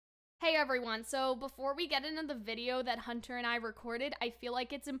Hey everyone, so before we get into the video that Hunter and I recorded, I feel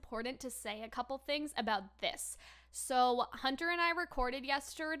like it's important to say a couple things about this. So Hunter and I recorded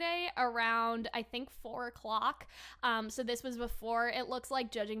yesterday around, I think, 4 o'clock. So this was before, it looks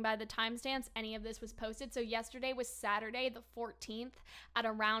like, judging by the timestamps, any of this was posted. So yesterday was Saturday the 14th at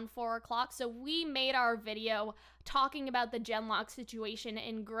around 4 o'clock. So we made our video talking about the Genlock situation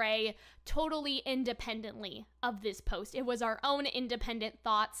in Gray totally independently of this post. It was our own independent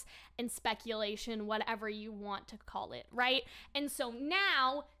thoughts and speculation, whatever you want to call it, right? And so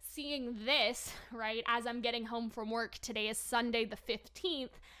now, seeing this, right, as I'm getting home from work, today is Sunday the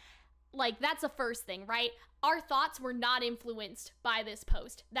 15th, like, that's the first thing, right? Our thoughts were not influenced by this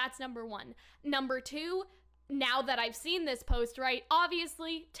post. That's number one. Number two, now that I've seen this post, right,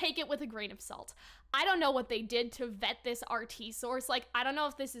 obviously take it with a grain of salt. I don't know what they did to vet this RT source. Like, I don't know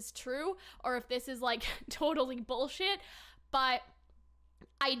if this is true or if this is like totally bullshit, but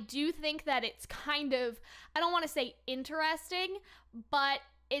I do think that it's kind of, I don't want to say interesting, but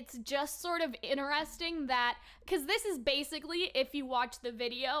it's just sort of interesting that, because this is basically, if you watch the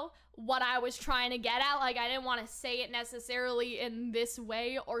video, what I was trying to get at. Like, I didn't want to say it necessarily in this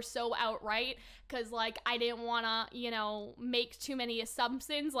way or so outright, because, like, I didn't want to, you know, make too many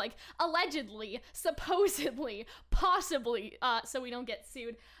assumptions, like, allegedly, supposedly, possibly, so we don't get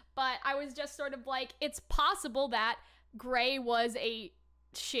sued. But I was just sort of like, it's possible that Gray was a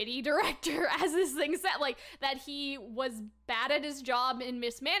shitty director, as this thing said, like, that he was bad at his job and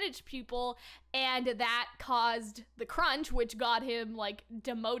mismanaged people, and that caused the crunch, which got him, like,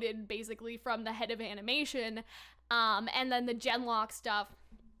 demoted basically from the head of animation, and then the Genlock stuff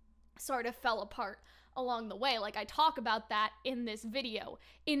sort of fell apart along the way. Like, I talk about that in this video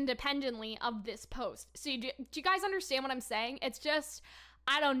independently of this post. So do you guys understand what I'm saying? It's just,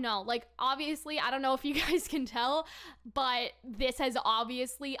 I don't know, like, obviously, I don't know if you guys can tell, but this has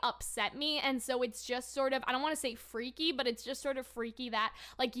obviously upset me, and so it's just sort of, I don't want to say freaky, but it's just sort of freaky that,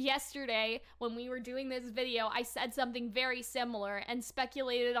 like, yesterday, when we were doing this video, I said something very similar and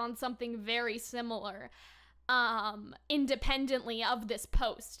speculated on something very similar, independently of this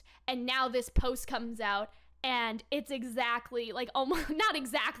post, and now this post comes out, and it's exactly, like, almost, not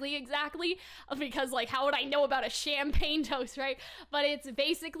exactly, because, like, how would I know about a champagne toast, right? But it's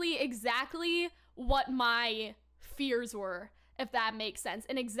basically exactly what my fears were, if that makes sense,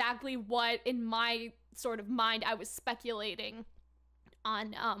 and exactly what, in my sort of mind, I was speculating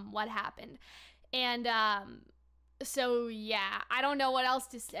on, what happened. And, so yeah, I don't know what else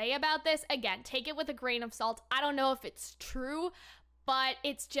to say about this. Again, take it with a grain of salt. I don't know if it's true, but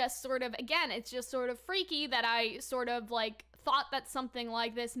it's just sort of, again, it's just sort of freaky that I sort of, like, thought that something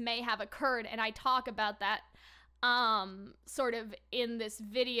like this may have occurred, and I talk about that sort of in this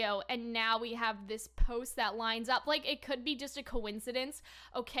video, and now we have this post that lines up. Like, it could be just a coincidence.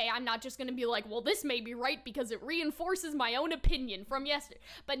 Okay, I'm not just gonna be like, well, this may be right because it reinforces my own opinion from yesterday.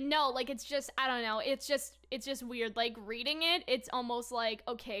 But no, like, it's just, I don't know, it's just weird. Like, reading it, it's almost like,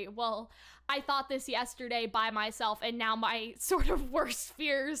 okay, well, I thought this yesterday by myself, and now my sort of worst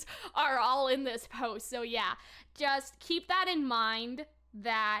fears are all in this post. So yeah, just keep that in mind,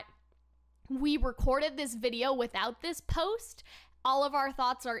 that we recorded this video without this post. All of our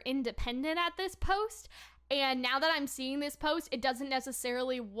thoughts are independent at this post. And now that I'm seeing this post, it doesn't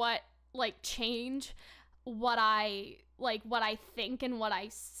necessarily change what I think and what I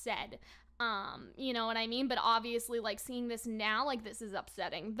said. You know what I mean? But obviously, like, seeing this now, like, this is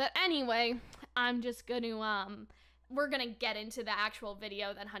upsetting. But anyway, I'm just gonna, we're gonna get into the actual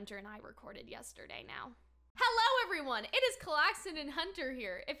video that Hunter and I recorded yesterday now. Hello everyone, it is Calxiyn and Hunter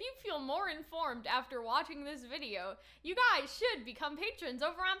here. If you feel more informed after watching this video, you guys should become patrons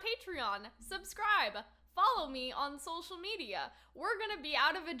over on Patreon. Subscribe. Follow me on social media. We're gonna be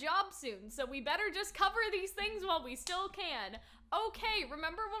out of a job soon, so we better just cover these things while we still can. Okay,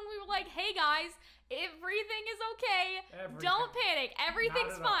 remember when we were like, hey guys, everything is okay. Don't panic.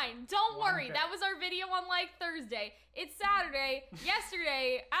 Everything's fine. Don't worry. That was our video on, like, Thursday. It's Saturday.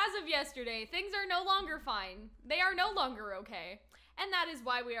 Yesterday, as of yesterday, things are no longer fine. They are no longer okay. And that is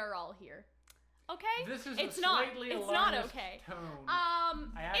why we are all here. Okay? This is it's a not. slightly It's not alarmist okay.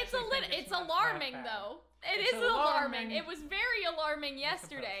 tone. It's alarming though. It is alarming. It was very alarming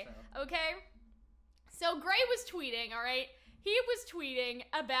yesterday. Okay? So Gray was tweeting, all right? He was tweeting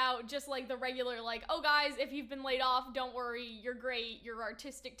about just, like, the regular, like, oh guys, if you've been laid off, don't worry, you're great, your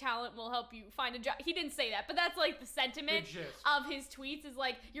artistic talent will help you find a job. He didn't say that, but that's, like, the sentiment of his tweets is,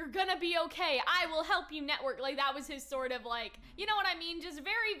 like, you're gonna be okay, I will help you network. Like, that was his sort of, like, you know what I mean? Just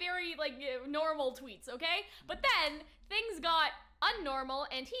very, very, like, normal tweets, okay? But then things got unnormal,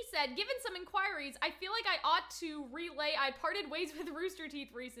 and he said, given some inquiries, I feel like I ought to relay I parted ways with Rooster Teeth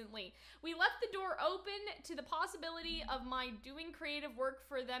recently. We left the door open to the possibility of my doing creative work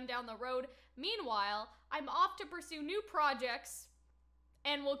for them down the road. Meanwhile, I'm off to pursue new projects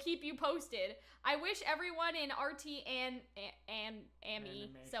and will keep you posted. I wish everyone in RT and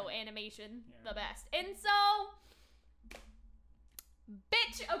animation the best. And so,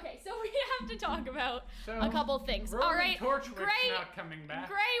 bitch. Okay, so we have to talk about a couple things. All right, Gray not coming back.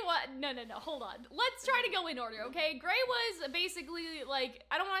 Gray, what? No. Hold on. Let's try to go in order. Okay, Gray was basically like,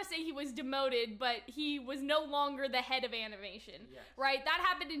 I don't want to say he was demoted, but he was no longer the head of animation. Yes. Right? That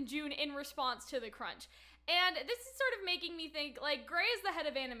happened in June in response to the crunch. And this is sort of making me think, like, Gray is the head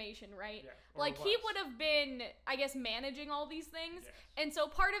of animation, right? Yeah, like, he would have been, I guess, managing all these things. Yes. And so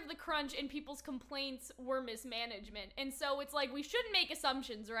part of the crunch and people's complaints were mismanagement. And so it's like, we shouldn't make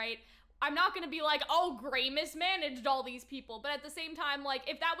assumptions, right? I'm not going to be like, oh, Gray mismanaged all these people. But at the same time, like,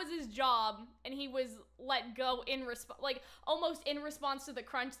 if that was his job and he was let go in almost in response to the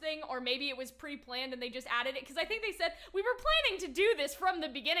crunch thing, or maybe it was pre-planned and they just added it. Because I think they said, we were planning to do this from the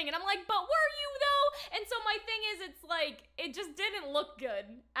beginning. And I'm like, but were you though? And so my thing is, it's like, it just didn't look good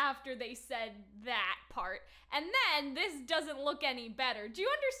after they said that part. And then this doesn't look any better. Do you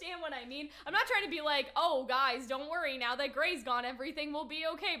understand what I mean? I'm not trying to be like, oh guys, don't worry, now that Gray's gone, everything will be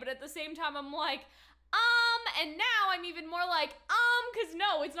okay. But at the same time, I'm like, and now I'm even more like, because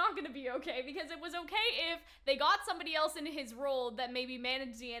no, it's not going to be okay, because it was okay if they got somebody else in his role that maybe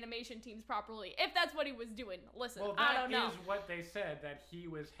managed the animation teams properly, if that's what he was doing. Listen, well, I don't know. That is what they said, that he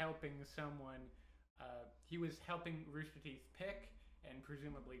was helping someone, he was helping Rooster Teeth pick and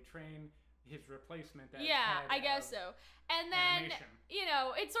presumably train his replacement. Yeah, I guess so. And then, animation. You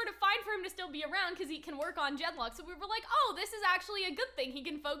know, it's sort of fine for him to still be around because he can work on Genlock. So we were like, oh, this is actually a good thing. He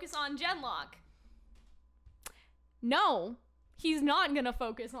can focus on Genlock. No, he's not gonna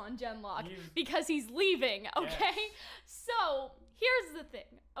focus on Genlock because he's leaving, okay? Yes. So, here's the thing,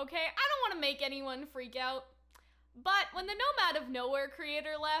 okay? I don't want to make anyone freak out, but when the Nomad of Nowhere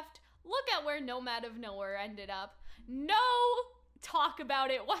creator left, look at where Nomad of Nowhere ended up. No talk about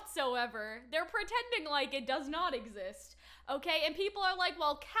it whatsoever. They're pretending like it does not exist. Okay, and people are like,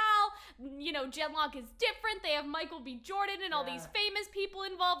 well, Cal, you know, Genlock is different. They have Michael B. Jordan and all these famous people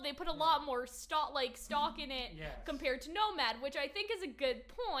involved. They put a lot more stock in it compared to Nomad, which I think is a good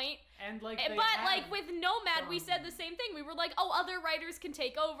point. And like, with Nomad, we said the same thing. We were like, oh, other writers can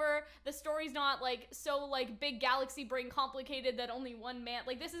take over. The story's not like so like big galaxy brain complicated that only one man.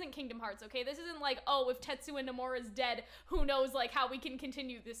 Like, this isn't Kingdom Hearts, okay? This isn't like, oh, if Tetsuya Nomura's dead, who knows like how we can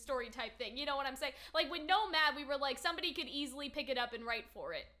continue this story type thing. You know what I'm saying? Like with Nomad, we were like, somebody could easily pick it up and write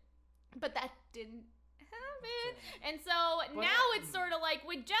for it, but that didn't happen. And so now it's sort of like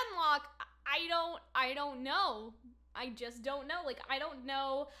with Genlock, I don't know. I just don't know. Like, I don't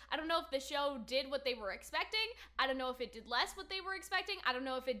know if the show did what they were expecting. I don't know if it did less what they were expecting. I don't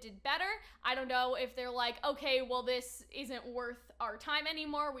know if it did better. I don't know if they're like, okay, well, this isn't worth our time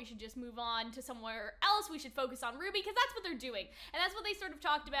anymore. We should just move on to somewhere else. We should focus on Ruby, because that's what they're doing. And that's what they sort of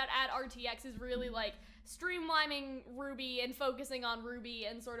talked about at RTX, is really like streamlining Ruby and focusing on Ruby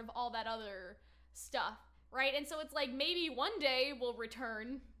and sort of all that other stuff, right? And so it's like, maybe one day we'll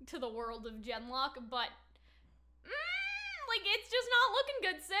return to the world of Genlock, but like, it's just not looking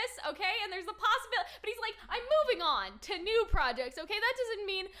good, sis, okay? And there's a possibility, but he's like, I'm moving on to new projects, okay? That doesn't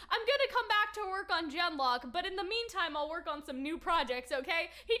mean I'm gonna come back to work on Genlock, but in the meantime, I'll work on some new projects,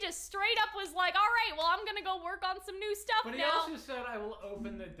 okay? He just straight up was like, all right, well, I'm gonna go work on some new stuff now. But he also said, I will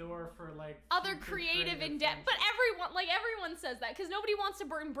open the door for, like, other creative endeavors. But everyone says that, because nobody wants to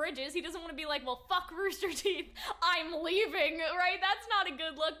burn bridges. He doesn't want to be like, well, fuck Rooster Teeth, I'm leaving, right? That's not a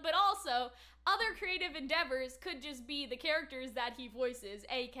good look, but also, other creative endeavors could just be the characters that he voices,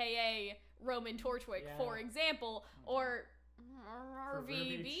 aka Roman Torchwick, for example, or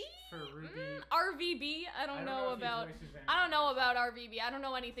RVB? RVB? I don't know about RVB. I don't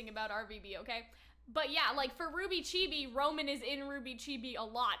know anything about RVB, okay? But yeah, like for Ruby Chibi, Roman is in Ruby Chibi a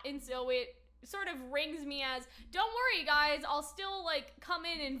lot, and so it sort of rings me as, don't worry guys, I'll still like come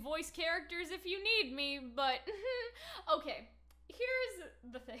in and voice characters if you need me, but okay, here's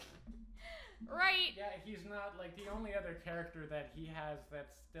the thing. Right. Yeah, he's not, like, the only other character that he has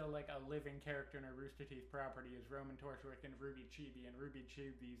that's still, like, a living character in a Rooster Teeth property is Roman Torchwick and Ruby Chibi, and Ruby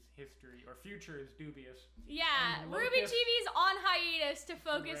Chibi's history, or future, is dubious. Yeah, Ruby Chibi's on hiatus to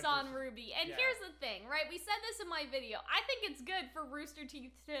focus on Ruby. And here's the thing, right? We said this in my video. I think it's good for Rooster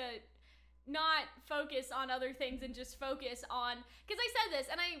Teeth to not focus on other things and just focus on, because I said this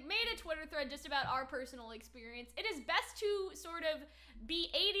and I made a Twitter thread just about our personal experience. It is best to sort of be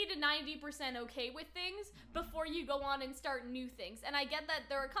 80 to 90% okay with things before you go on and start new things. And I get that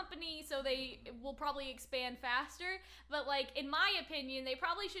they're a company, so they will probably expand faster, but like in my opinion, they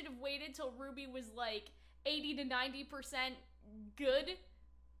probably should have waited till RWBY was like 80 to 90% good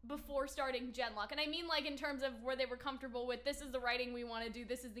before starting Genlock. And I mean like in terms of where they were comfortable with, this is the writing we want to do,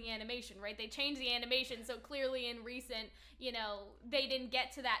 this is the animation, right? They changed the animation, so clearly in recent, you know, they didn't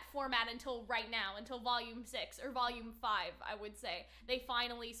get to that format until right now, until volume 6 or volume 5, I would say. They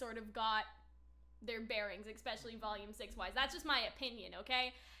finally sort of got their bearings, especially volume 6 wise. That's just my opinion,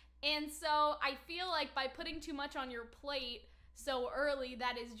 okay? And so I feel like by putting too much on your plate so early,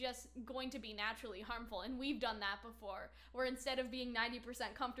 that is just going to be naturally harmful. And we've done that before, where instead of being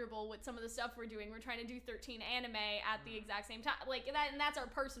 90% comfortable with some of the stuff we're doing, we're trying to do 13 anime at the exact same time. Like that, and that's our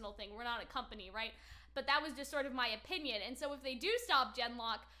personal thing. We're not a company, right? But that was just sort of my opinion. And so if they do stop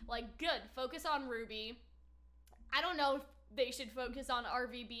Genlock, like good, focus on RWBY. I don't know if they should focus on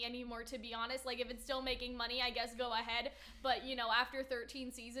RVB anymore, to be honest. Like, if it's still making money, I guess go ahead. But, you know, after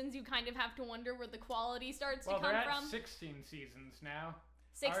 13 seasons, you kind of have to wonder where the quality starts to come from. Well, they're at 16 seasons now.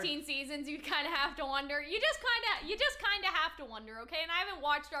 16 seasons, you kind of have to wonder. You just kind of have to wonder, okay? And I haven't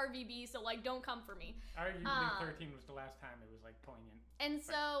watched RVB, so, like, don't come for me. Arguably 13 was the last time it was, like, poignant. And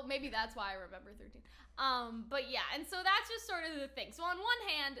so, maybe that's why I remember 13. But yeah, and so that's just sort of the thing. So on one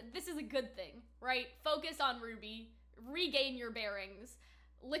hand, this is a good thing, right? Focus on RWBY. Regain your bearings,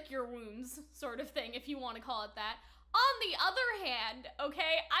 lick your wounds, sort of thing, if you want to call it that. On the other hand,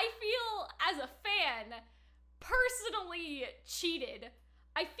 okay, I feel as a fan personally cheated.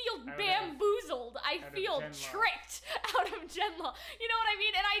 I feel bamboozled. I feel tricked out of Genlock. You know what I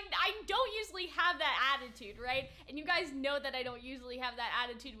mean? And I don't usually have that attitude, right? And you guys know that I don't usually have that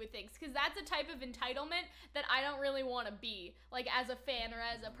attitude with things, because that's a type of entitlement that I don't really want to be, like, as a fan or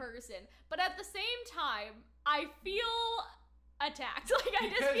as a person. But at the same time, I feel attacked. Like, I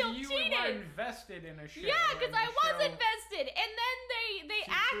just feel cheated. Because you were invested in a show. Yeah, because I was invested. And then they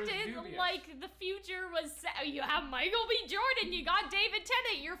acted like the future was set. You have Michael B. Jordan, you got David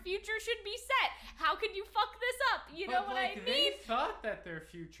Tennant, your future should be set. How could you fuck this up? You know what I mean? They thought that their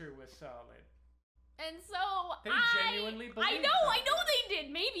future was solid. And so they genuinely believed I know they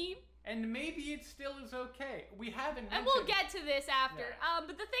did, maybe. And maybe it still is okay. We haven't mentioned... And we'll get to this after. Yeah.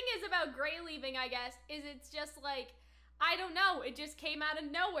 But the thing is about Gray leaving, I guess, is it's just like, I don't know, it just came out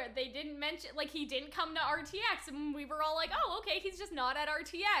of nowhere. They didn't mention, like, he didn't come to RTX, and we were all like, oh, okay, he's just not at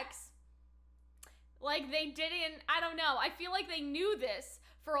RTX. Like, they didn't, I don't know. I feel like they knew this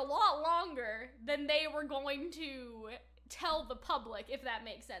for a lot longer than they were going to tell the public, if that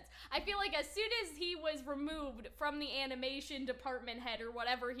makes sense. I feel like as soon as he was removed from the animation department head or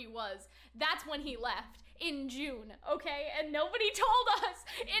whatever he was, that's when he left. In June, okay? And nobody told us.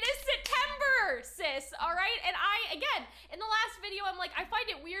 It is September, sis, all right? And again, in the last video, I'm like, I find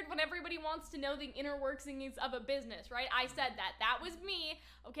it weird when everybody wants to know the inner workings of a business, right? I said that. That was me,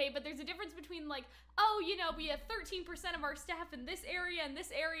 okay? But there's a difference between, like, oh, you know, we have 13% of our staff in this area and this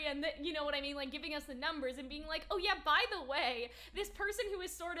area, and you know what I mean? Like, giving us the numbers and being like, oh, yeah, by the way, this person who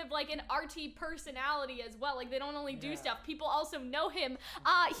is sort of like an RT personality as well, like, they don't only do stuff, people also know him,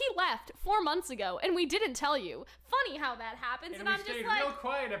 he left 4 months ago, and we didn't tell you. Funny how that happens, and I'm just like... And we stayed real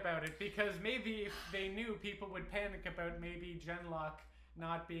quiet about it, because maybe if they knew, people would panic about maybe Genlock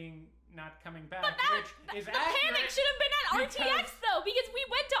not coming back, which is accurate. The panic should have been at RTX, though, because we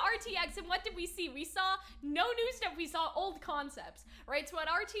went to RTX, and what did we see? We saw no new stuff, we saw old concepts, right? So at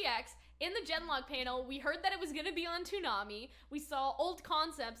RTX, in the Genlock panel, we heard that it was going to be on Toonami. We saw old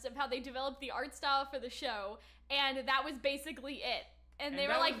concepts of how they developed the art style for the show, and that was basically it. And they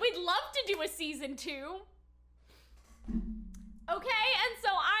were like, we'd love to do a season 2. Okay, and so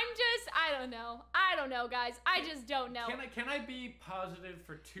I don't know, guys. I just don't know. Can I be positive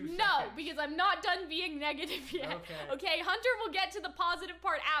for 2 seconds? No, because I'm not done being negative yet. Okay, Hunter will get to the positive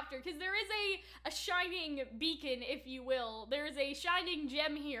part after, because there is a shining beacon, if you will. There is a shining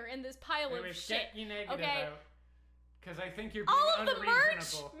gem here in this pile of shit. Get you negative out, because I think you're being all of the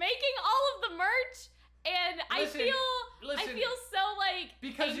merch, making all of the merch. And I feel so like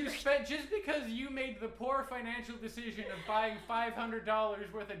because angry. Just because you made the poor financial decision of buying $500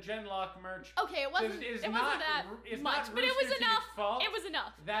 worth of Genlock merch. Okay, it wasn't that much, but it was enough. Fault. It was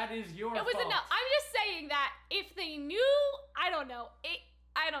enough. That is your fault. It was enough. I'm just saying that if they knew, I don't know.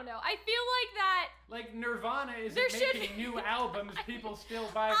 I don't know. I feel like that. Like Nirvana isn't making new albums. People still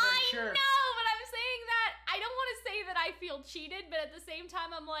buy their shirts. I know, but I'm saying that I don't want to say that I feel cheated, but at the same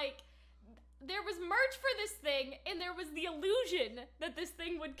time, I'm like. there was merch for this thing, and there was the illusion that this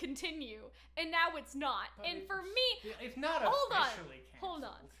thing would continue, and now it's not. But and for me, it's not hold officially canceled. Hold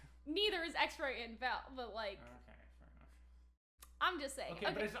on. Neither is X-Ray and Val, but like, Okay, fair enough. I'm just saying. Okay,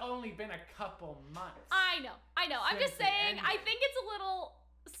 but it's only been a couple months. I know. I'm just Since it saying, I ended. think it's a little,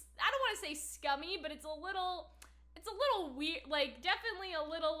 I don't want to say scummy, but it's a little weird, like, definitely a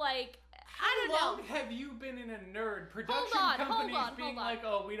little, like, I don't How long know. have you been in a nerd? Production Hold companies on, being hold on. like,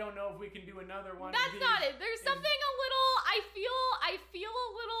 oh, we don't know if we can do another one. That's of these. not it. There's something a little, I feel a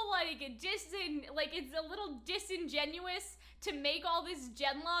little like it's a little disingenuous to make all this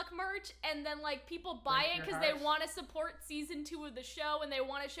Genlock merch and then like people buy Break it your because they hearts. want to support season 2 of the show and they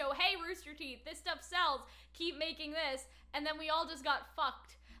want to show, hey, Rooster Teeth, this stuff sells. Keep making this. And then we all just got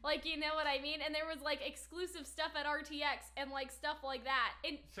fucked. Like, you know what I mean? And there was, like, exclusive stuff at RTX and, like, stuff like that.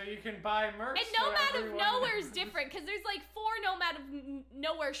 And So you can buy merch. And so Nomad of everyone Nowhere is knows. different, because there's, like, 4 Nomad of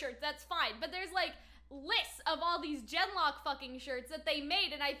Nowhere shirts. That's fine. But there's, like, lists of all these Genlock fucking shirts that they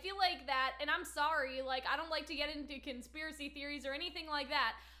made, and I feel like that, and I'm sorry, like, I don't like to get into conspiracy theories or anything like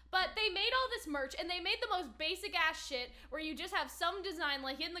that, but they made all this merch, and they made the most basic ass shit where you just have some design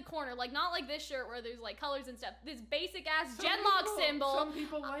like in the corner, like not like this shirt where there's like colors and stuff. This basic ass Genlock symbol. Some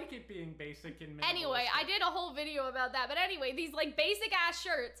people like it being basic and minimalist. Anyway, I did a whole video about that. But anyway, these like basic ass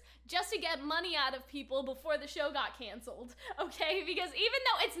shirts just to get money out of people before the show got canceled. Okay? Because even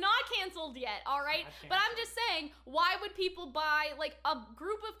though it's not canceled yet, all right? But I'm just saying, why would people buy, like a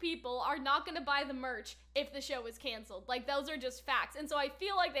group of people are not going to buy the merch if the show is canceled? Like those are just facts. And so I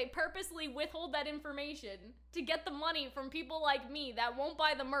feel like they purposely withhold that information to get the money from people like me that won't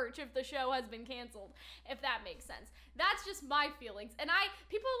buy the merch if the show has been canceled, if that makes sense. That's just my feelings. And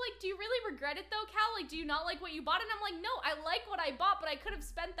people are like, do you really regret it though, Cal? Like, do you not like what you bought? And I'm like, no, I like what I bought, but I could have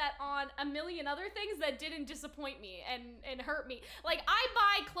spent that on a million other things that didn't disappoint me and hurt me. Like, I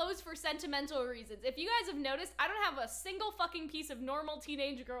buy clothes for sentimental reasons. If you guys have noticed, I don't have a single fucking piece of normal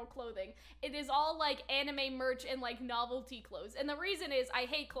teenage girl clothing. It is all like anime merch and like novelty clothes. And the reason is I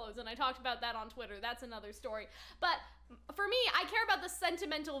hate clothes, and I talked about that on Twitter. That's another story. But for me, I care about the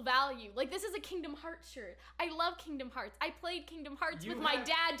sentimental value. Like, this is a Kingdom Hearts shirt. I love Kingdom Hearts. I played Kingdom Hearts with my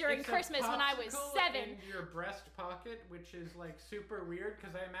dad during Christmas when I was 7. In your breast pocket, which is like super weird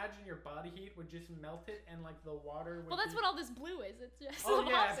because I imagine your body heat would just melt it and like the water would Well, that's what all this blue is. It's just Oh, a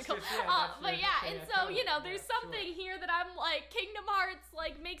yeah, it's popsicle. just- yeah, that's But your- yeah, okay, and yeah, so, totally. you know, there's Yeah, something sure. here that I'm like, Kingdom Hearts,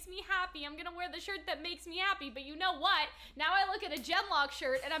 like, makes me happy. I'm gonna wear the shirt that makes me happy. But you know what? Now I look at a Genlock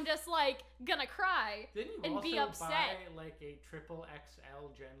shirt and I'm just like, gonna cry. Didn't you and also be upset. buy like a triple XL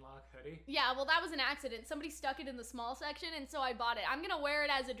Genlock hoodie? Yeah, well, that was an accident. Somebody stuck it in the small section, and so I bought it. I'm gonna wear it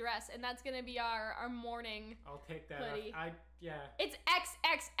as a dress, and that's gonna be our morning. I'll take that Hoodie. off. Yeah. It's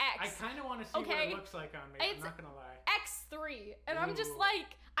XXX. I kind of want to see what Okay. it looks like on me. I'm It's not gonna lie. X3, and I'm just Ooh.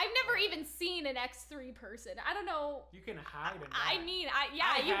 like, I've never even seen an X3 person. I don't know. You can hide in that. I mean, I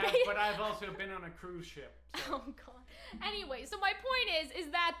you have, ba- but I've also been on a cruise ship. So. Oh god. Anyway, so my point is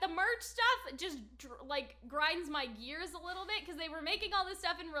that the merch stuff just like grinds my gears a little bit because they were making all this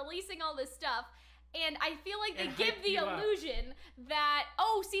stuff and releasing all this stuff. And I feel like they And give hyped the you up. illusion that,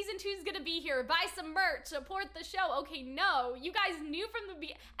 oh, season 2 is gonna be here. Buy some merch, support the show. Okay, no, you guys knew from the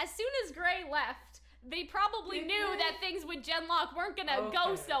beginning. As soon as Gray left, they probably Did knew they? that things with Genlock weren't gonna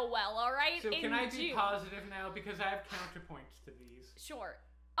go Okay. so well. All right. So in can I be June. positive now because I have counterpoints to these? Sure.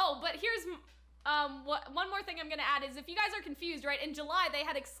 Oh, but here's one more thing I'm gonna add is if you guys are confused, right? In July they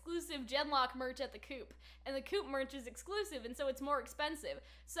had exclusive Genlock merch at the Coop, and the Coop merch is exclusive, and so it's more expensive.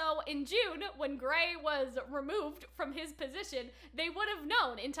 So in June, when Gray was removed from his position, they would have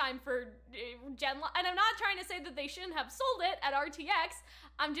known in time for Genlock. And I'm not trying to say that they shouldn't have sold it at RTX.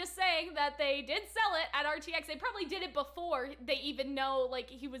 I'm just saying that they did sell it at RTX. They probably did it before they even know, like,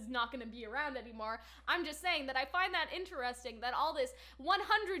 he was not going to be around anymore. I'm just saying that I find that interesting that all this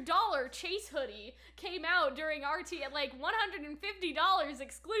 $100 Chase hoodie came out during RT, like $150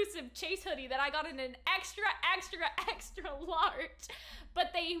 exclusive Chase hoodie that I got in an extra large.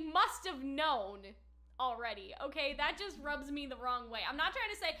 But they must have known already, okay? That just rubs me the wrong way. I'm not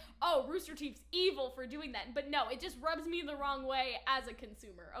trying to say, oh, Rooster Teeth's evil for doing that, but no, it just rubs me the wrong way as a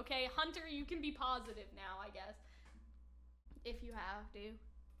consumer, okay? Hunter, you can be positive now, I guess, if you have to.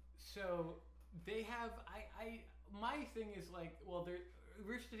 So they have, my thing is like, well,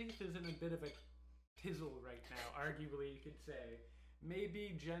 Rooster Teeth is in a bit of a tizzle right now, arguably you could say.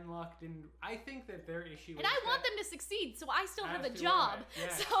 Maybe Genlock didn't. I think that their issue. And I want them to succeed, so I still have a As do job. I,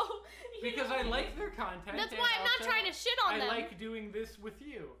 yeah. So because I like their content. That's and why I'm not also trying to shit on them. I like doing this with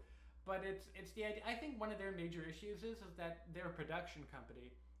you, but it's the idea. I think one of their major issues is that they're a production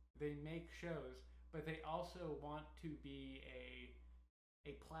company. They make shows, but they also want to be a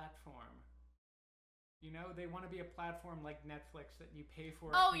platform You know, they want to be a platform like Netflix that you pay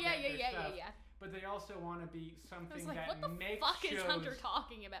for. Oh, to yeah, get their stuff, yeah. But they also want to be I something was like, that what the makes fuck shows... is Hunter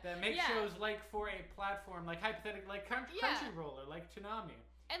talking about? That makes shows like for a platform, like hypothetically, like Crunchyroll or like Toonami.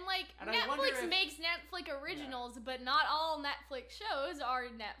 And like And Netflix makes Netflix originals, but not all Netflix shows are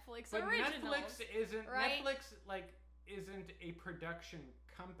Netflix originals. Netflix isn't right? Netflix isn't a production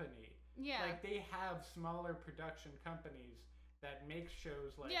company. Yeah. Like they have smaller production companies that make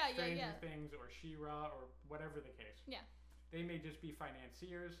shows like Yeah, Stranger Things or She-Ra or whatever the case. Yeah. They may just be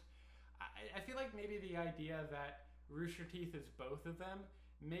financiers. I feel like maybe the idea that Rooster Teeth is both of them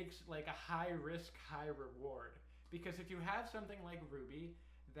makes like a high risk, high reward. Because if you have something like RWBY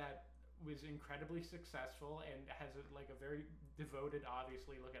that was incredibly successful and has a very devoted,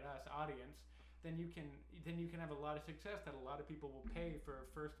 obviously, look at us, audience, then you can have a lot of success that a lot of people will pay for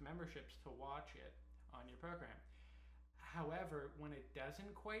first memberships to watch it on your program. However, when it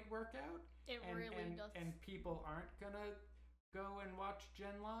doesn't quite work out, and people aren't gonna go and watch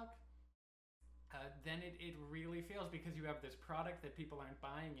Genlock, then it really fails because you have this product that people aren't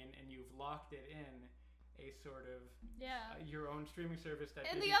buying in, and you've locked it in a sort of your own streaming service that.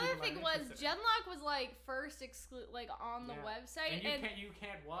 And the other thing was Genlock was like first on the website, and you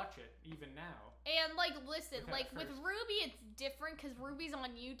can't watch it even now. And like listen, like with RWBY, it's different because RWBY's on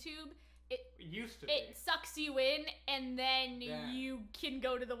YouTube. It used to it sucks you in, and then you can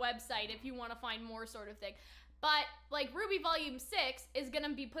go to the website if you want to find more sort of thing. But like RWBY Volume 6 is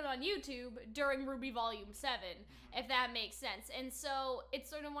gonna be put on YouTube during RWBY Volume 7, if that makes sense. And so it's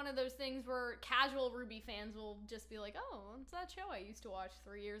sort of one of those things where casual RWBY fans will just be like, oh, it's that show I used to watch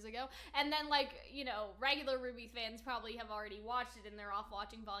 3 years ago. And then like, you know, regular RWBY fans probably have already watched it and they're off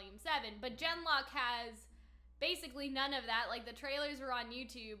watching Volume 7. But Genlock has basically none of that. Like the trailers were on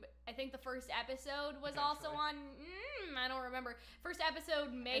YouTube. I think the first episode was also on. I don't remember. First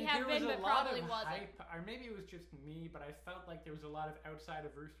episode may have been, but probably wasn't. Or maybe it was just me, but I felt like there was a lot of outside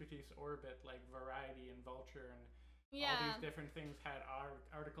of Rooster Teeth's orbit, like Variety and Vulture and all these different things had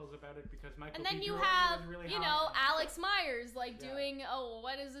articles about it because Michael. And then B. you Jordan have, was really you know, Alex Myers doing,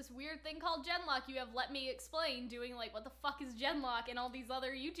 what is this weird thing called Genlock? You have Let Me Explain doing like, what the fuck is Genlock, and all these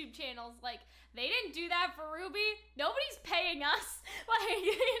other YouTube channels. Like, they didn't do that for RWBY. Nobody's paying us. Like,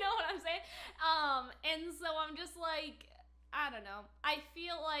 you know what I'm saying? And so I'm just like, I don't know. I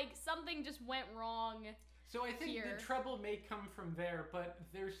feel like something just went wrong. So I think the trouble may come from there, but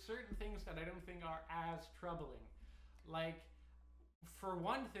there's certain things that I don't think are as troubling. Like, for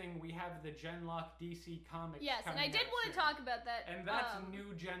one thing, we have the Genlock DC comics. Yes, and I did want to talk about that. And that's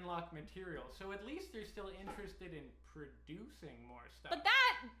new Genlock material. So at least they're still interested in producing more stuff. But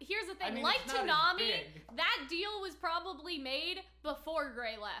that, here's the thing, I mean, like Toonami, that deal was probably made before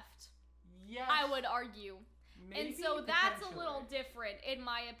Gray left. Yes. I would argue. Maybe, and so that's a little different, in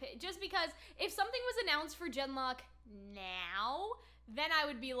my opinion. Just because if something was announced for Genlock now, then I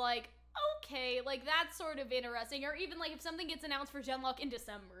would be like, okay, like that's sort of interesting. Or even like if something gets announced for Genlock in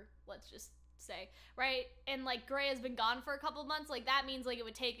December, let's just say, right? And like Gray has been gone for a couple months, like that means like it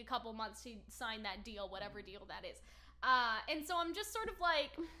would take a couple months to sign that deal, whatever deal that is. And so I'm just sort of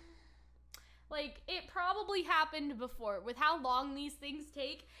like it probably happened before with how long these things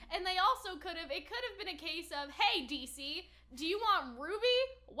take. And they also it could have been a case of, hey DC, do you want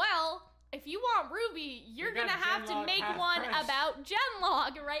RWBY? Well, if you want RWBY, you're gonna have to make one about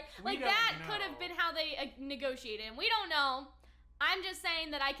Genlock, right? Like that could have been how they negotiated, and we don't know. I'm just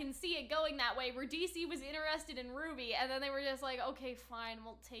saying that I can see it going that way, where DC was interested in RWBY, and then they were just like, okay, fine,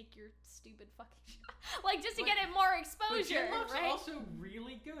 we'll take your stupid fucking shot. Like, just to get it more exposure, but Genlock's right? also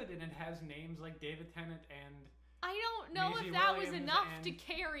really good, and it has names like David Tennant and I don't know Maisie if that Williams was enough and to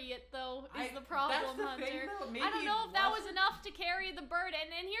carry it, though, is the problem, that's the Hunter. thing, though. Maybe I don't know if that was wasn't. enough to carry the burden.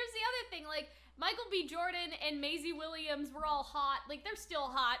 And here's the other thing, like, Michael B. Jordan and Maisie Williams were all hot. Like, they're still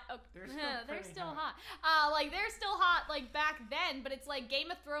hot. Oh, they're still hot. Like, they're still hot, like, back then, but it's like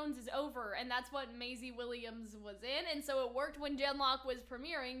Game of Thrones is over, and that's what Maisie Williams was in, and so it worked when Genlock was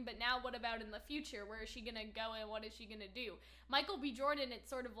premiering, but now what about in the future? Where is she gonna go, and what is she gonna do? Michael B. Jordan, it's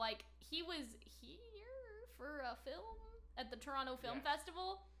sort of like, he was here for a film at the Toronto Film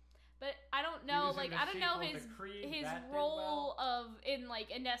Festival, but I don't know, like, I don't know his role in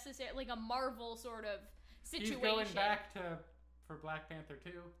like a necessary, like a Marvel sort of situation. He's going back for Black Panther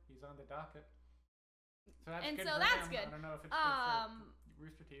 2. He's on the docket. So that's good. I don't know if it's good for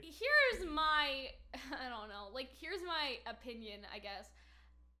Rooster Teeth. Here's my, I don't know, like, here's my opinion, I guess.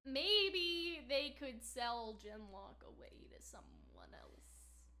 Maybe they could sell Genlock away to someone else.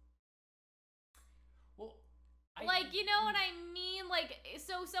 Well, like, you know what I mean? Like,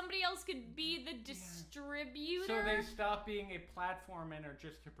 so somebody else could be the distributor. So they stop being a platform and are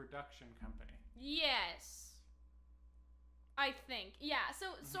just a production company. Yes. I think. Yeah, so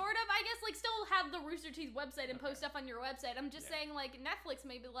sort of, I guess, like, still have the Rooster Teeth website and post stuff on your website. I'm just saying, like, Netflix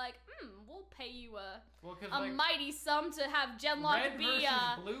may be like, we'll pay you a like, mighty sum to have Genlock be Red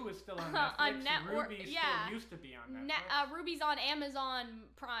vs. Blue is still on Netflix. Ruby still used to be on Netflix. Ruby's on Amazon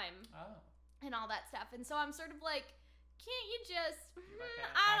Prime. Oh. And all that stuff. And so I'm sort of like, can't you just,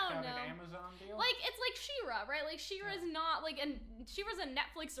 I don't know. An Amazon deal? Like, it's like She-Ra, right? Like, She-Ra's not, like, She-Ra's a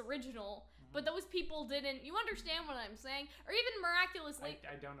Netflix original, but those people didn't, you understand what I'm saying? Or even miraculously.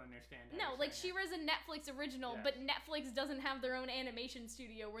 I don't understand. No, like, She-Ra's a Netflix original, but Netflix doesn't have their own animation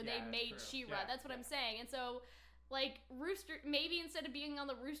studio where they made She-Ra. That's what I'm saying. And so, like, Rooster, maybe instead of being on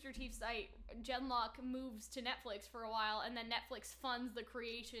the Rooster Teeth site, Genlock moves to Netflix for a while, and then Netflix funds the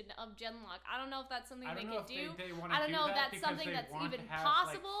creation of Genlock. I don't know if that's something they could do. I don't know if that's something that's even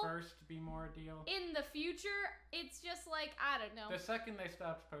possible. Like, first be more deal. In the future, it's just like, I don't know. The second they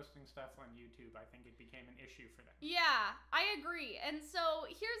stopped posting stuff on YouTube, I think it became an issue for them. Yeah, I agree. And so,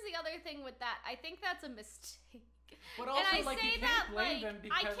 here's the other thing with that. I think that's a mistake. But also, and I say that, like,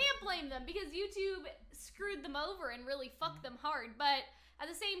 I can't blame them because YouTube screwed them over and really fucked them hard. But at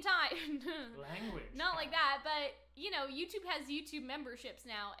the same time, not like that. But, you know, YouTube has YouTube memberships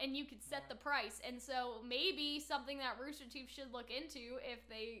now, and you could set the price. And so maybe something that Rooster Teeth should look into if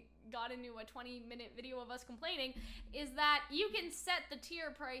they got into a 20-minute video of us complaining is that you can set the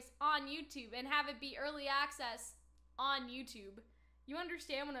tier price on YouTube and have it be early access on YouTube. You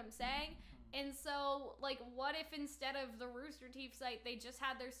understand what I'm saying? And so, like, what if instead of the Rooster Teeth site, they just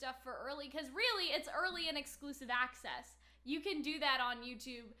had their stuff for early? Because really, it's early and exclusive access. You can do that on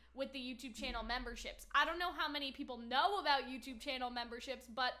YouTube with the YouTube channel memberships. I don't know how many people know about YouTube channel memberships,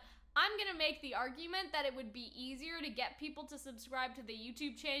 but I'm going to make the argument that it would be easier to get people to subscribe to the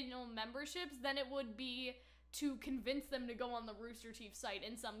YouTube channel memberships than it would be to convince them to go on the Rooster Teeth site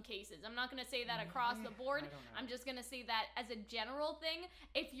in some cases. I'm not going to say that across the board. I'm just going to say that as a general thing.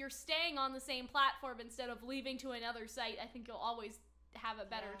 If you're staying on the same platform instead of leaving to another site, I think you'll always have a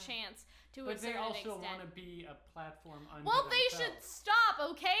better chance to a certain extent. But they also want to be a platform unto Well, they should stop,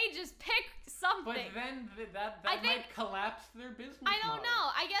 okay? Just pick something. But then that might collapse their business I don't know.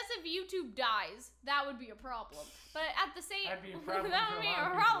 I guess if YouTube dies, that would be a problem. But at the same... That'd be a problem that would be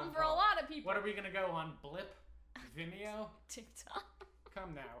a problem for a lot of people. What are we going to go on? Blip? Vimeo? TikTok.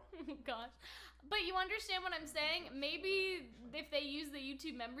 Come now. Oh, gosh. But you understand what I'm saying? Maybe if they use the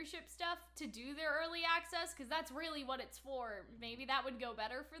YouTube membership stuff to do their early access, because that's really what it's for, maybe that would go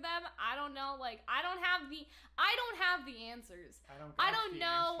better for them. I don't know. Like, I don't have the answers. I don't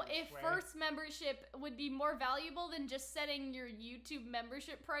know if first membership would be more valuable than just setting your YouTube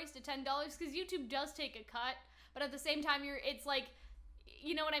membership price to $10, because YouTube does take a cut, but at the same time, it's like,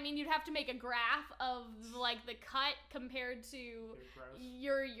 you know what I mean? You'd have to make a graph of, like, the cut compared to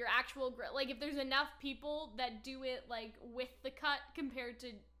your actual... Like, if there's enough people that do it, like, with the cut compared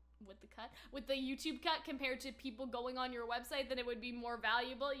to... With the YouTube cut compared to people going on your website, then it would be more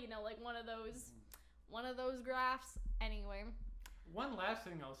valuable. You know, like, one of those graphs. Anyway. One last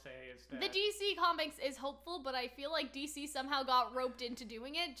thing I'll say is that... The DC comics is hopeful, but I feel like DC somehow got roped into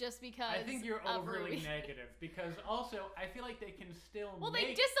doing it just because I think you're overly negative, because also, I feel like they can still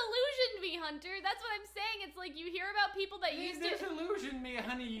they disillusioned me, Hunter. That's what I'm saying. It's like you hear about people that used to... They disillusioned me,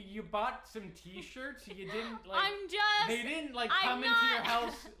 honey. You bought some t-shirts, you didn't, like... I'm just... They didn't, like, come into your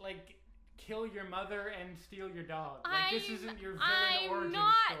house, like... kill your mother and steal your dog. Like, this isn't your villain origin story. I'm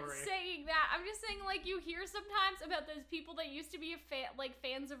not saying that. I'm just saying, like, you hear sometimes about those people that used to be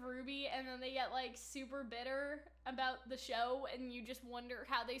fans of Ruby, and then they get, like, super bitter about the show, and you just wonder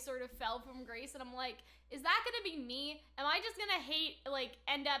how they sort of fell from grace, and I'm like, is that gonna be me? Am I just gonna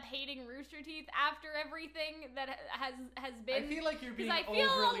end up hating Rooster Teeth after everything that has been? I feel like you're being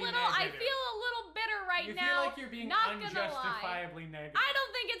overly negative. I feel a little bitter now. You feel like you're being unjustifiably negative. I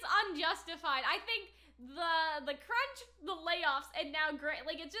don't think it's unjustified. I think the crunch, the layoffs, and now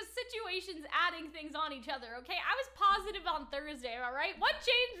it's just situations adding things on each other, okay? I was positive on Thursday, all right? What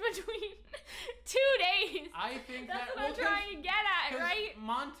changed between 2 days? I think that's what I'm trying to get at, right?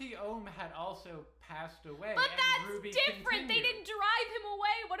 Monty Ohm had also passed away. But that's Ruby different. Continued. They didn't drive him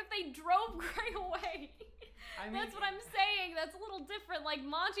away. What if they drove Gray away? That's what I'm saying. That's a little different. Like,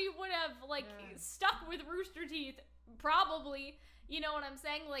 Monty would have, stuck with Rooster Teeth, probably. You know what I'm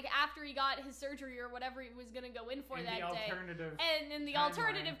saying? Like, after he got his surgery or whatever he was going to go in for that day. And in the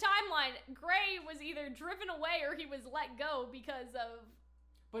alternative timeline, Gray was either driven away or he was let go because of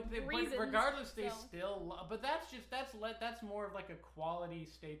reasons. But regardless, they still... But that's more of, like, a quality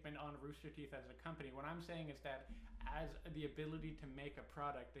statement on Rooster Teeth as a company. What I'm saying is that as the ability to make a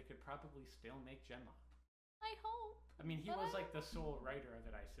product, they could probably still make Genlock. I hope. I mean, he was like the sole writer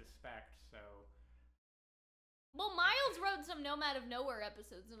that I suspect, so. Well, Miles wrote some Nomad of Nowhere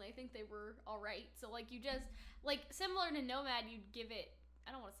episodes, and I think they were alright. So, like, you just, like, similar to Nomad, you'd give it,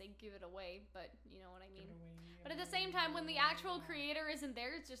 I don't want to say give it away, but you know what I mean. But at the same time, when the actual creator isn't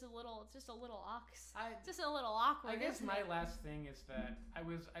there, it's just a little just a little awkward. I guess my last thing is that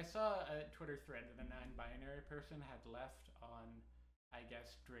I saw a Twitter thread that a non-binary person had left on, I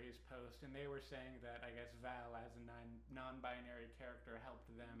guess, Dre's post, and they were saying that, I guess, Val, as a non-binary character, helped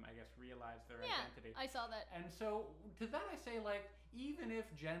them, I guess, realize their identity. I saw that. And so, to that I say, like, even if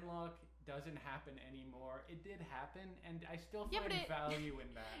Genlock doesn't happen anymore, it did happen, and I still find value in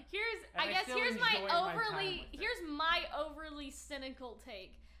that. Here's my overly cynical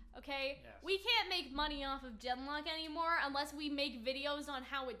take. Okay? Yes. We can't make money off of Genlock anymore unless we make videos on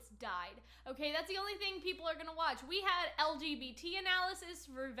how it's died. Okay? That's the only thing people are gonna watch. We had LGBT analysis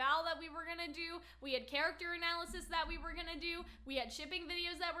for Val that we were gonna do. We had character analysis that we were gonna do. We had shipping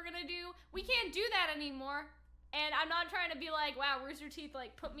videos that we're gonna do. We can't do that anymore. And I'm not trying to be like, wow, Rooster Teeth,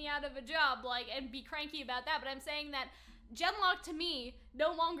 like, put me out of a job, like, and be cranky about that, but I'm saying that Genlock, to me,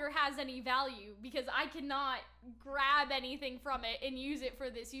 no longer has any value because I cannot grab anything from it and use it for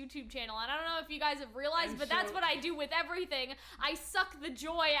this YouTube channel. And I don't know if you guys have realized, but that's what I do with everything. I suck the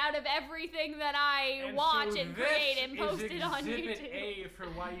joy out of everything that I watch and create and post it on YouTube. Exhibit A for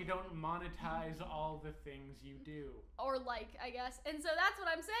why you don't monetize all the things you do. Or like, I guess. And so that's what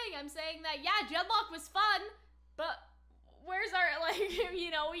I'm saying. I'm saying that, yeah, Genlock was fun, but where's our, like, you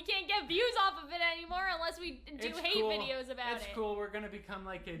know, we can't get views off of it anymore unless we do hate videos about it. It's cool. We're gonna become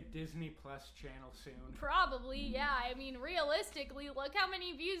like a Disney Plus channel soon. Probably, yeah. I mean, realistically, look how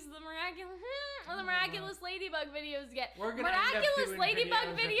many views the Miraculous Ladybug videos get. Miraculous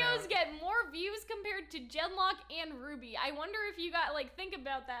Ladybug videos get more views compared to Genlock and Ruby. I wonder if you got, like, think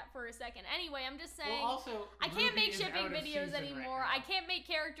about that for a second. Anyway, I'm just saying, well, also, I can't Ruby make shipping videos anymore. Right, I can't make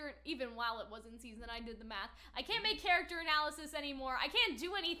character, even while it was in season, I did the math. I can't make character analysis anymore. I can't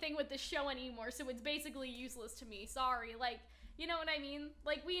do anything with the show anymore, so it's basically useless to me. Sorry. Like, you know what I mean?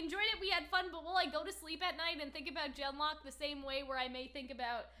 Like, we enjoyed it, we had fun, but will I go to sleep at night and think about Genlock the same way where I may think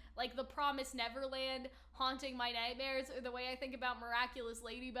about, like, The Promised Neverland haunting my nightmares, or the way I think about Miraculous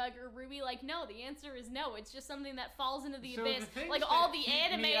Ladybug or Ruby? Like, no, the answer is no. It's just something that falls into the abyss, like all the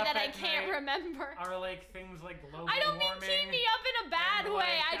anime that I can't remember. Are like things like global I don't mean warming, keep me up in a bad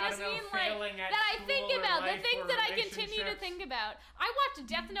way. I just mean like that I think about the things that I continue to think about. I watched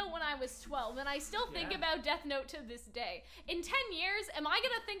Death Note when I was 12, and I still think about Death Note to this day. In 10 years, am I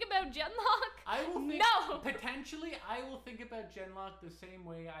gonna think about Genlock? I will think, no. Potentially, I will think about Genlock the same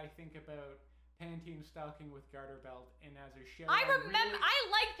way I think about Pantene Stocking with Garter Belt, and as a show I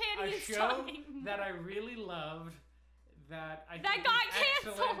like Pantene Stocking. That I really loved, that I that think got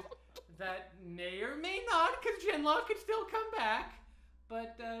is canceled. That may or may not, because Genlock could still come back,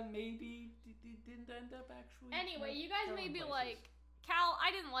 but maybe it didn't end up actually. Anyway, you guys may be like, Cal, I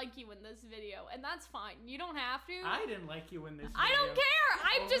didn't like you in this video, and that's fine. You don't have to. I didn't like you in this video. I don't care.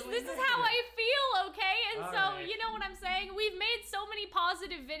 I'm just, this is how I feel, okay? And all so, right. you know what I'm saying? We've made so many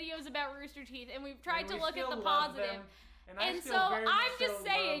positive videos about Rooster Teeth, and we've tried to look at the positive. And so, I'm just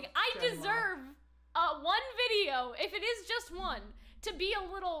saying, I deserve one video, if it is just one, to be a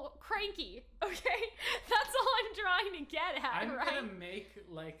little cranky, okay? That's all I'm trying to get at, I'm right? gonna make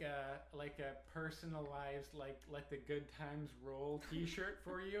like a personalized like Let the Good Times Roll t-shirt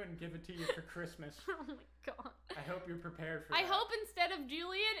for you and give it to you for Christmas. Oh my god. I hope you're prepared for that. I hope instead of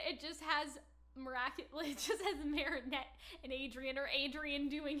Julian, it just has Marinette and Adrian, or Adrian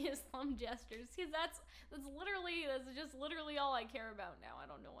doing his thumb gestures, because that's just literally all I care about now. I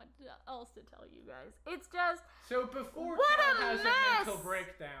don't know what else to tell you guys. It's just so before what Cal a has mess! a mental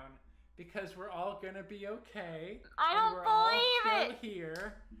breakdown, because we're all gonna be okay. I don't we're believe all it. still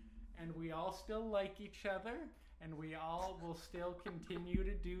here, and we all still like each other, and we all will still continue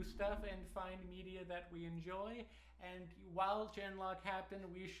to do stuff and find media that we enjoy. And while Genlock happened,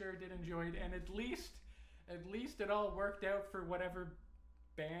 we sure did enjoy it, and at least it all worked out for whatever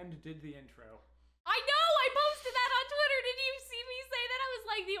band did the intro. I know! I posted that on Twitter! Did you see me say that? I was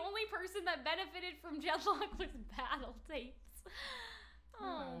like, the only person that benefited from Genlock was Battle Tapes.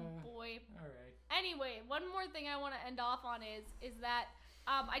 Oh, boy. Alright. Anyway, one more thing I want to end off on is that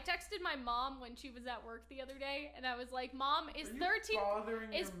I texted my mom when she was at work the other day, and I was like, Mom, is 13%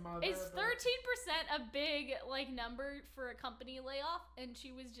 a big, like, number for a company layoff? And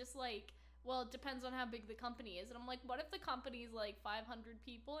she was just like, well, it depends on how big the company is. And I'm like, what if the company is like 500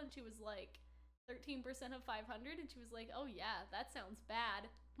 people? And she was like, 13% of 500? And she was like, oh yeah, that sounds bad.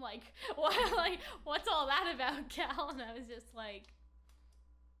 Like, what? Like, what's all that about, Cal? And I was just like,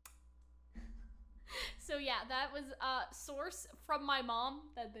 So yeah, that was a source from my mom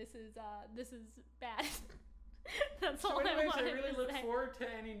that this is bad. That's all I wanted I really to look say. forward to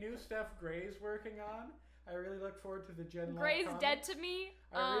any new stuff Gray's working on. I really look forward to the Genlock Gray's comics. dead to me.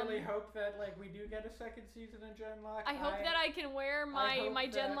 I really hope that like we do get a second season of Genlock. I hope that I can wear my hope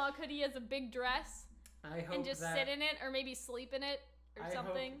that- Genlock hoodie as a big dress I hope and just that, sit in it, or maybe sleep in it or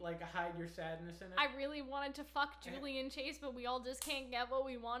something. hope, like, hide your sadness in it. I really wanted to fuck Julie and Chase, but we all just can't get what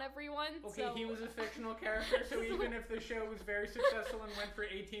we want, everyone. Okay, so... he was a fictional character, so even if the show was very successful and went for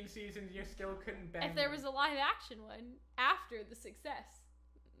 18 seasons, you still couldn't bang If there him. was a live action one after the success,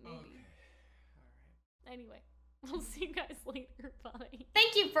 maybe. Okay. Alright. Anyway, we'll see you guys later. Bye.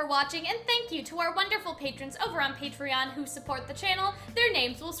 Thank you for watching, and thank you to our wonderful patrons over on Patreon who support the channel. Their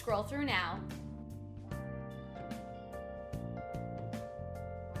names will scroll through now.